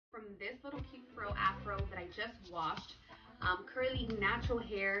this little cute fro afro that I just washed. Curly, natural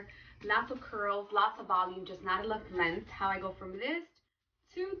hair, lots of curls, lots of volume, just not enough length. How I go from this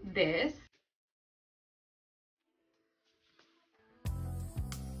to this.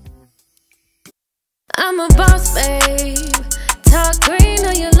 I'm a boss, babe. Talk green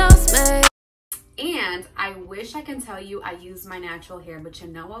or you lost me. And I wish I can tell you I used my natural hair, but you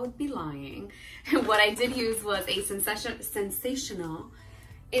know I would be lying. What I did use was a Sensational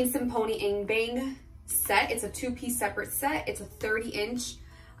Instant Pony Ing Bang set. It's a 2-piece separate set. It's a 30-inch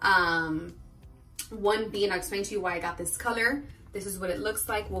 1B, and I'll explain to you why I got this color. This is what it looks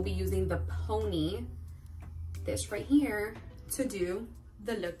like. We'll be using the pony, this right here, to do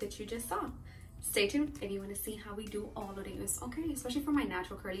the look that you just saw. Stay tuned if you want to see how we do all of this, okay? Especially for my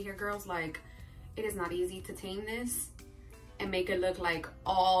natural curly hair girls, like, it is not easy to tame this and make it look like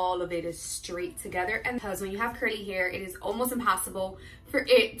all of it is straight together. And because when you have curly hair, it is almost impossible for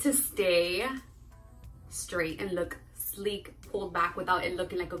it to stay straight and look sleek, pulled back, without it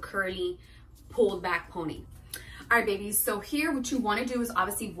looking like a curly, pulled back pony. All right, babies, so here what you want to do is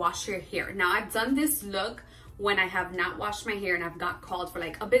obviously wash your hair. Now, I've done this look when I have not washed my hair and I've got called for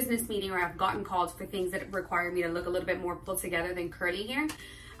like a business meeting, or I've gotten called for things that require me to look a little bit more put together than curly hair.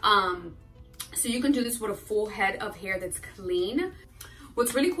 So you can do this with a full head of hair that's clean.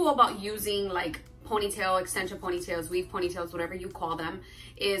 What's really cool about using like ponytail, extension ponytails, weave ponytails, whatever you call them,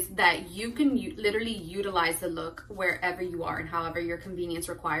 is that you can literally utilize the look wherever you are and however your convenience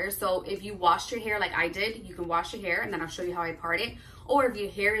requires. So if you washed your hair like I did, you can wash your hair and then I'll show you how I part it. Or if your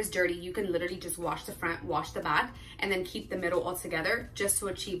hair is dirty, you can literally just wash the front, wash the back, and then keep the middle all together just to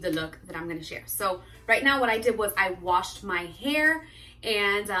achieve the look that I'm gonna share. So right now what I did was I washed my hair,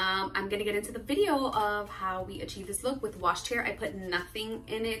 and I'm gonna get into the video of how we achieve this look with washed hair. I put nothing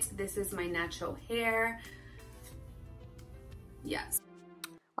in it. This is my natural hair. Yes.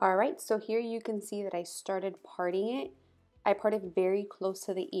 All right, so here you can see that I started parting it. I parted very close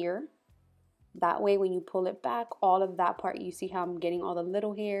to the ear. That way when you pull it back, all of that part, you see how I'm getting all the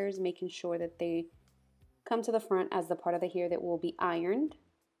little hairs, making sure that they come to the front as the part of the hair that will be ironed.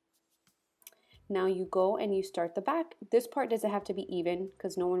 Now you go and you start the back. This part doesn't have to be even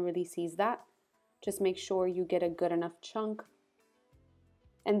because no one really sees that. Just make sure you get a good enough chunk.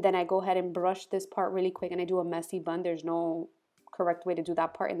 And then I go ahead and brush this part really quick, and I do a messy bun. There's no correct way to do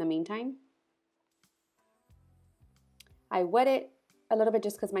that part in the meantime. I wet it a little bit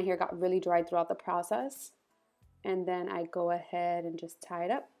just because my hair got really dry throughout the process. And then I go ahead and just tie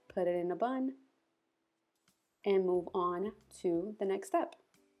it up, put it in a bun, and move on to the next step.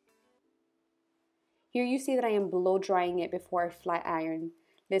 Here you see that I am blow drying it before I flat iron.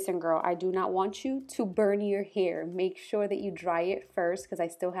 Listen, girl, I do not want you to burn your hair. Make sure that you dry it first because I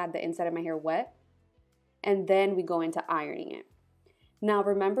still had the inside of my hair wet. And then we go into ironing it. Now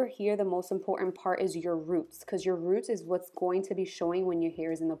remember here, the most important part is your roots, because your roots is what's going to be showing when your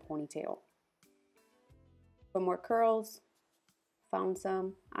hair is in the ponytail. Put more curls, found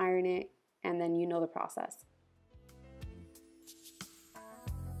some, iron it, and then you know the process.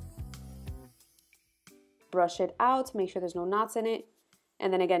 Brush it out, make sure there's no knots in it.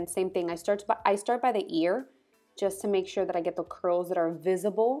 And then again, same thing, I start by the ear just to make sure that I get the curls that are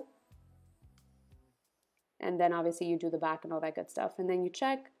visible. And then obviously you do the back and all that good stuff. And then you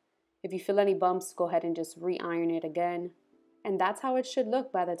check. If you feel any bumps, go ahead and just re-iron it again. And that's how it should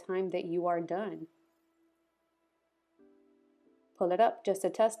look by the time that you are done. Pull it up just to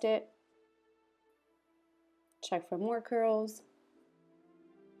test it. Check for more curls.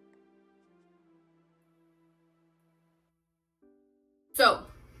 So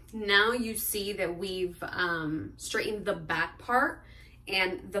now you see that we've straightened the back part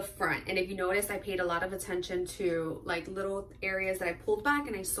and the front. And if you notice, I paid a lot of attention to like little areas that I pulled back,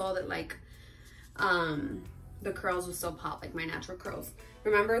 and I saw that like the curls will still pop, like my natural curls.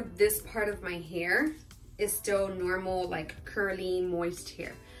 Remember, this part of my hair is still normal, like curly, moist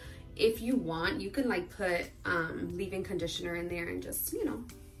hair. If you want, you can like put leave-in conditioner in there and just, you know,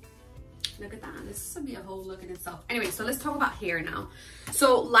 look at that. This would be a whole look in itself. Anyway, so let's talk about hair now.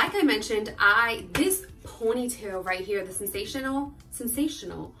 So like I mentioned, this ponytail right here, the Sensational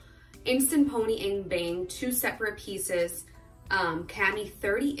Instant Pony Ing Bang, 2 separate pieces, Cami,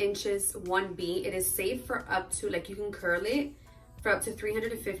 30 inches, 1B. It is safe for up to, like, you can curl it for up to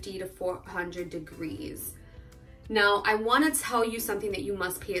 350 to 400 degrees. Now, I want to tell you something that you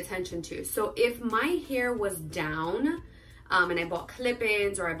must pay attention to. So if my hair was down, and I bought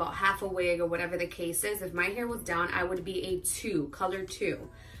clip-ins or I bought half a wig or whatever the case is, if my hair was down, I would be a 2, color 2.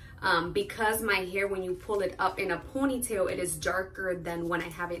 Because my hair, when you pull it up in a ponytail, it is darker than when I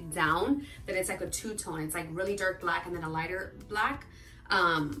have it down, that it's like a 2-tone. It's like really dark black and then a lighter black.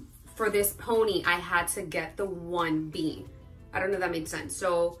 for this pony, I had to get the 1B. I don't know if that makes sense.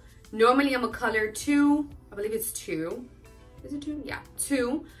 So normally I'm a color 2. I believe it's 2. Is it 2? Yeah,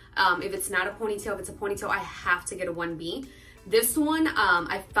 2. If it's not a ponytail, if it's a ponytail, I have to get a 1B. This one,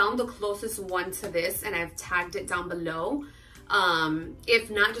 I found the closest one to this and I've tagged it down below. If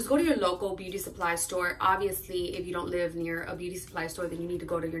not, just go to your local beauty supply store. Obviously, if you don't live near a beauty supply store, then you need to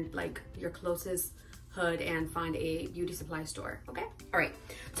go to your closest hood and find a beauty supply store, okay? All right,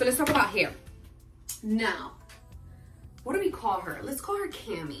 so let's talk about hair. Now, what do we call her? Let's call her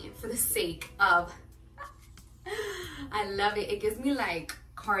Cami for the sake of, I love it. It gives me like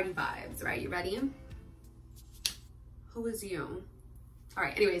Cardi vibes, right? You ready? Who is you? All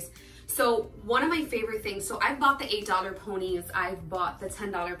right, anyways, so one of my favorite things, so I've bought the $8 ponies, I've bought the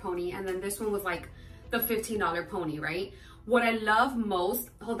 $10 pony, and then this one was like the $15 pony, right? What I love most,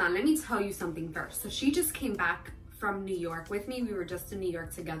 hold on, let me tell you something first. So she just came back from New York with me. We were just in New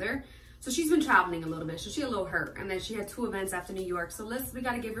York together. So she's been traveling a little bit, so she's a little hurt. And then she had 2 events after New York. So we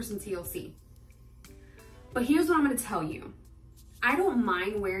gotta give her some TLC. But here's what I'm gonna tell you. I don't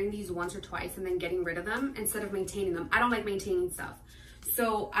mind wearing these once or twice and then getting rid of them instead of maintaining them. I don't like maintaining stuff.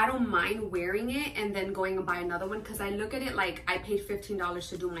 So I don't mind wearing it and then going and buy another one because I look at it like I paid $15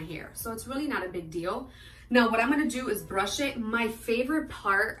 to do my hair. So it's really not a big deal. Now what I'm gonna do is brush it. My favorite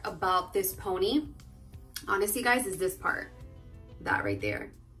part about this pony, honestly guys, is this part. That right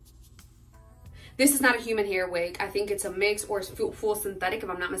there. This is not a human hair wig. I think it's a mix or full synthetic. If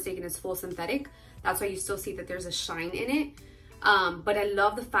I'm not mistaken, it's full synthetic. That's why you still see that there's a shine in it. But I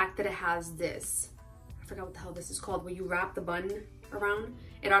love the fact that it has this. I forgot what the hell this is called. When you wrap the bun around,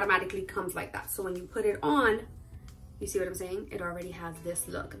 it automatically comes like that. So when you put it on, you see what I'm saying? It already has this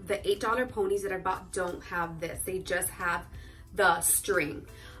look. The $8 ponies that I bought don't have this. They just have the string.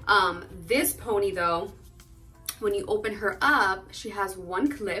 This pony though, when you open her up, she has one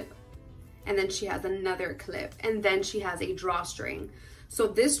clip and then she has another clip and then she has a drawstring. So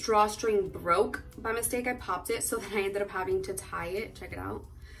this drawstring broke by mistake. I popped it, so then I ended up having to tie it. Check it out.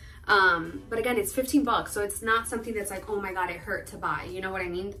 But again, it's 15 bucks, so it's not something that's like, oh my God, it hurt to buy. You know what I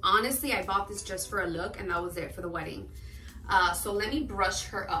mean? Honestly, I bought this just for a look and that was it for the wedding. So let me brush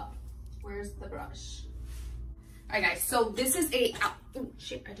her up. Where's the brush? All right, guys, so this is a, oh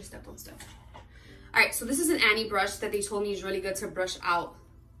shit, I just stepped on stuff. All right, so this is an Annie brush that they told me is really good to brush out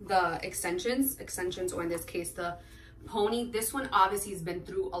the extensions, or in this case, the pony. This one obviously has been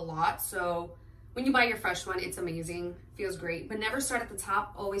through a lot, so when you buy your fresh one, it's amazing, feels great, but never start at the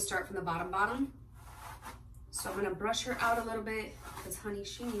top, always start from the bottom. So I'm gonna brush her out a little bit because honey,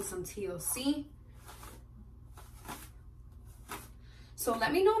 she needs some TLC. So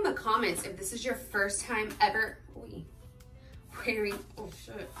let me know in the comments if this is your first time ever wearing, oh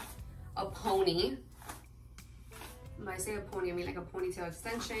shit, a pony. When I say a pony, I mean like a ponytail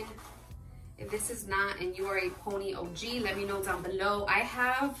extension. If this is not and you are a pony OG, let me know down below. I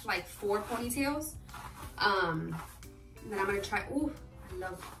have like 4 ponytails. Then I'm gonna try, ooh, I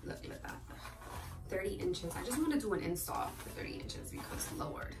love, look at that. 30 inches. I just want to do an install for 30 inches because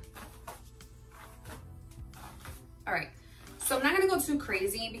Lord. All right, so I'm not gonna go too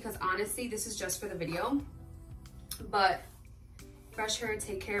crazy because honestly, this is just for the video. But brush her,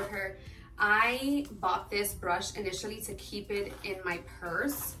 take care of her. I bought this brush initially to keep it in my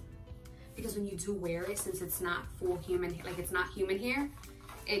purse, because when you do wear it, since it's not full human, like it's not human hair,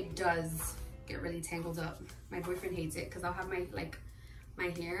 it does get really tangled up. My boyfriend hates it because I'll have my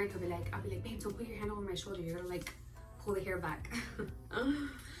hair and he'll be like, I'll be like, babe, don't put your hand over my shoulder. You're gonna like pull the hair back.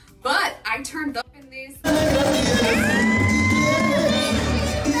 But I turned up in this.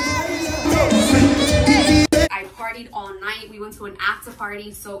 I partied all night. We went to an after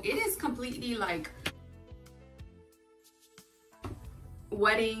party, so it is completely like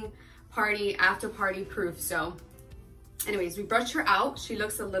wedding party, after party proof. So anyways, we brushed her out. She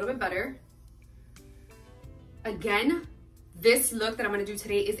looks a little bit better. Again, this look that I'm gonna do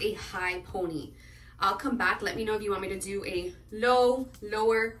today is a high pony. I'll come back. Let me know if you want me to do a low,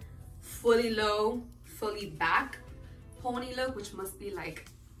 lower, fully low, fully back pony look, which must be like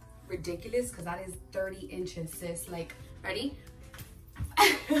ridiculous because that is 30 inches, sis. Like, ready?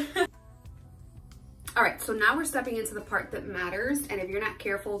 All right, so now we're stepping into the part that matters, and if you're not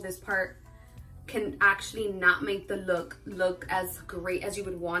careful, this part can actually not make the look as great as you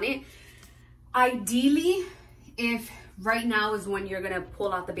would want it. Ideally, if right now is when you're gonna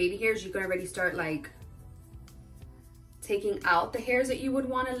pull out the baby hairs, you can already start like taking out the hairs that you would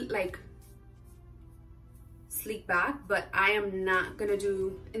want to like sleek back, but I am not gonna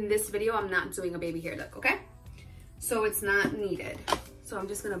do, in this video, I'm not doing a baby hair look, okay? So it's not needed. So I'm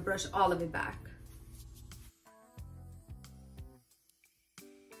just gonna brush all of it back.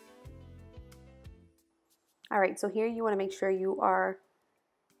 All right, so here you want to make sure you are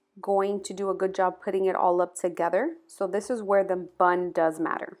going to do a good job putting it all up together. So this is where the bun does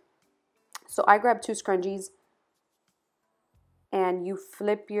matter. So I grabbed 2 scrunchies, and you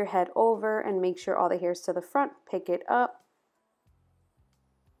flip your head over and make sure all the hair's to the front, pick it up.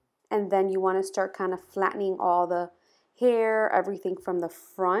 And then you want to start kind of flattening all the hair, everything from the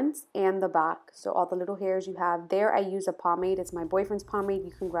front and the back. So all the little hairs you have there. I use a pomade. It's my boyfriend's pomade.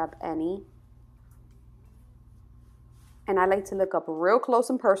 You can grab any. And I like to look up real close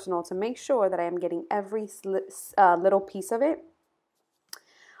and personal to make sure that I am getting every little piece of it.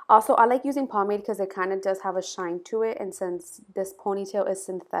 Also, I like using pomade because it kind of does have a shine to it. And since this ponytail is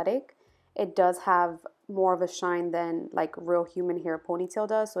synthetic, it does have more of a shine than like real human hair ponytail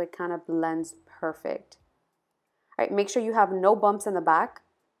does. So it kind of blends perfect. All right, make sure you have no bumps in the back.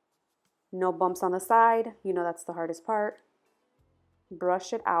 No bumps on the side. You know that's the hardest part.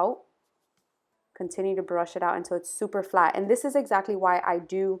 Brush it out. Continue to brush it out until it's super flat. And this is exactly why I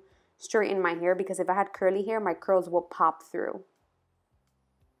do straighten my hair, because if I had curly hair, my curls will pop through.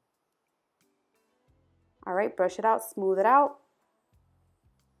 All right, brush it out, smooth it out.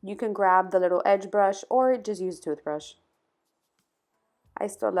 You can grab the little edge brush or just use a toothbrush. I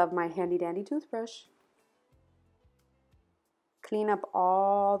still love my handy dandy toothbrush. Clean up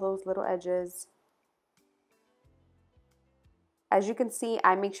all those little edges. As you can see,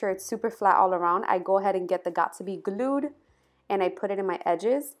 I make sure it's super flat all around. I go ahead and get the Got2b glued and I put it in my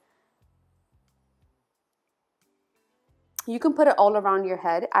edges. You can put it all around your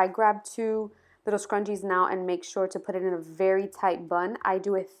head. I grab 2 little scrunchies now and make sure to put it in a very tight bun. I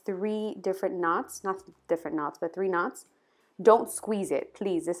do it 3 different knots, not different knots, but 3 knots. Don't squeeze it,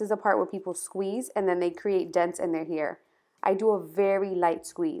 please. This is the part where people squeeze and then they create dents in their hair. I do a very light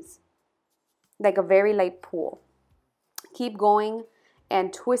squeeze, like a very light pull. Keep going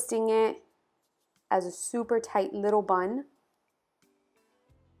and twisting it as a super tight little bun.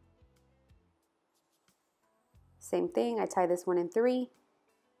 Same thing, I tie this one in 3.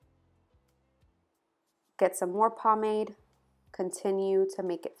 Get some more pomade, continue to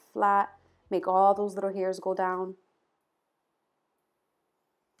make it flat, make all those little hairs go down.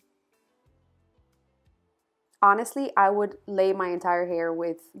 Honestly, I would lay my entire hair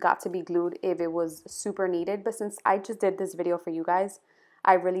with Got2b glued if it was super needed, but since I just did this video for you guys,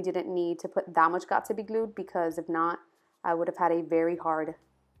 I really didn't need to put that much Got2b glued, because if not, I would have had a very hard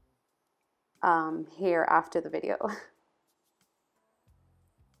hair after the video.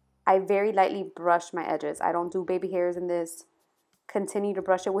 I very lightly brush my edges. I don't do baby hairs in this. Continue to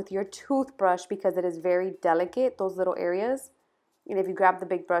brush it with your toothbrush because it is very delicate, those little areas. And if you grab the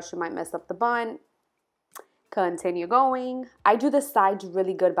big brush, you might mess up the bun. Continue going. I do the sides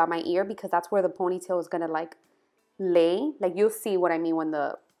really good by my ear because that's where the ponytail is gonna like lay. Like you'll see what I mean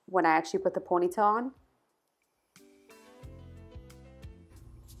when I actually put the ponytail on.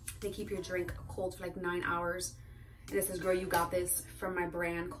 They keep your drink cold for like 9 hours. And it says, girl, you got this, from my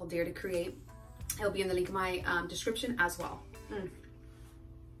brand called Dare to Create. It'll be in the link in my description as well.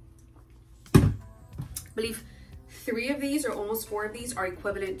 I believe 3 of these or almost 4 of these are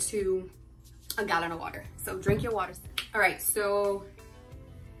equivalent to a gallon of water. So drink your water. All right, so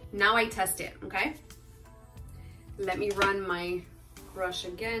now I test it, okay? Let me run my brush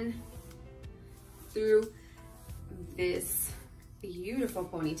again through this beautiful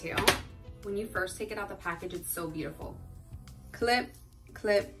ponytail. When you first take it out the package, it's so beautiful. Clip,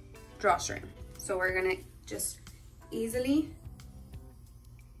 clip, drawstring. So we're gonna just easily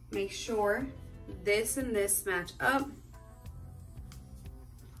make sure this and this match up.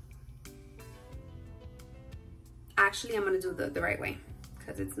 Actually, I'm gonna do the right way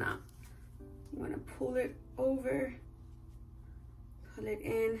because it's not. You wanna pull it over, pull it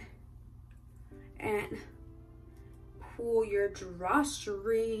in, and pull your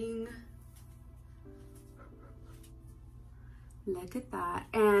drawstring. Look at that.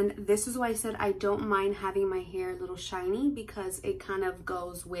 And this is why I said I don't mind having my hair a little shiny, because it kind of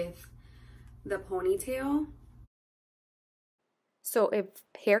goes with the ponytail. So if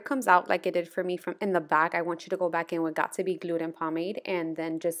hair comes out like it did for me from in the back, I want you to go back in with Got2b Glued and Pomade and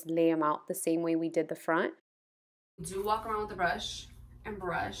then just lay them out the same way we did the front. Do walk around with the brush and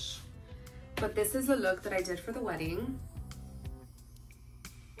brush, but this is the look that I did for the wedding.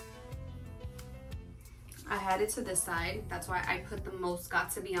 I had it to this side. That's why I put the most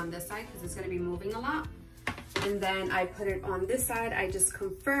Got2b on this side, because it's going to be moving a lot. And then I put it on this side. I just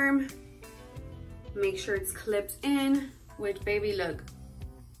confirm, make sure it's clipped in, which, baby, look,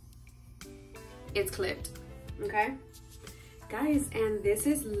 it's clipped, okay? Guys, and this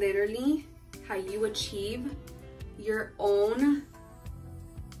is literally how you achieve your own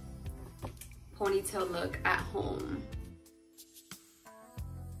ponytail look at home.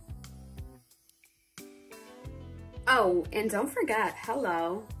 Oh, and don't forget,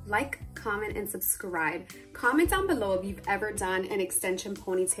 hello, like, comment, and subscribe. Comment down below if you've ever done an extension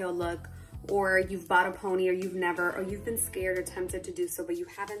ponytail look, or you've bought a pony, or you've never, or you've been scared or tempted to do so, but you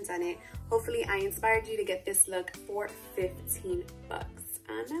haven't done it. Hopefully I inspired you to get this look for 15 bucks.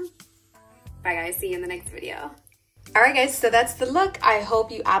 I know. Bye guys, see you in the next video. All right guys, so that's the look. I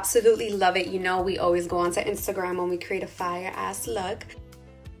hope you absolutely love it. You know we always go onto Instagram when we create a fire ass look.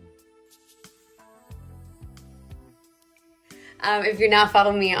 If you're not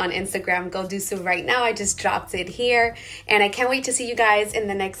following me on Instagram, go do so right now. I just dropped it here. And I can't wait to see you guys in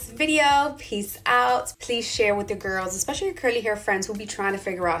the next video. Peace out. Please share with your girls, especially your curly hair friends who be trying to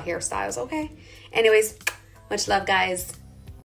figure out hairstyles, okay? Anyways, much love, guys.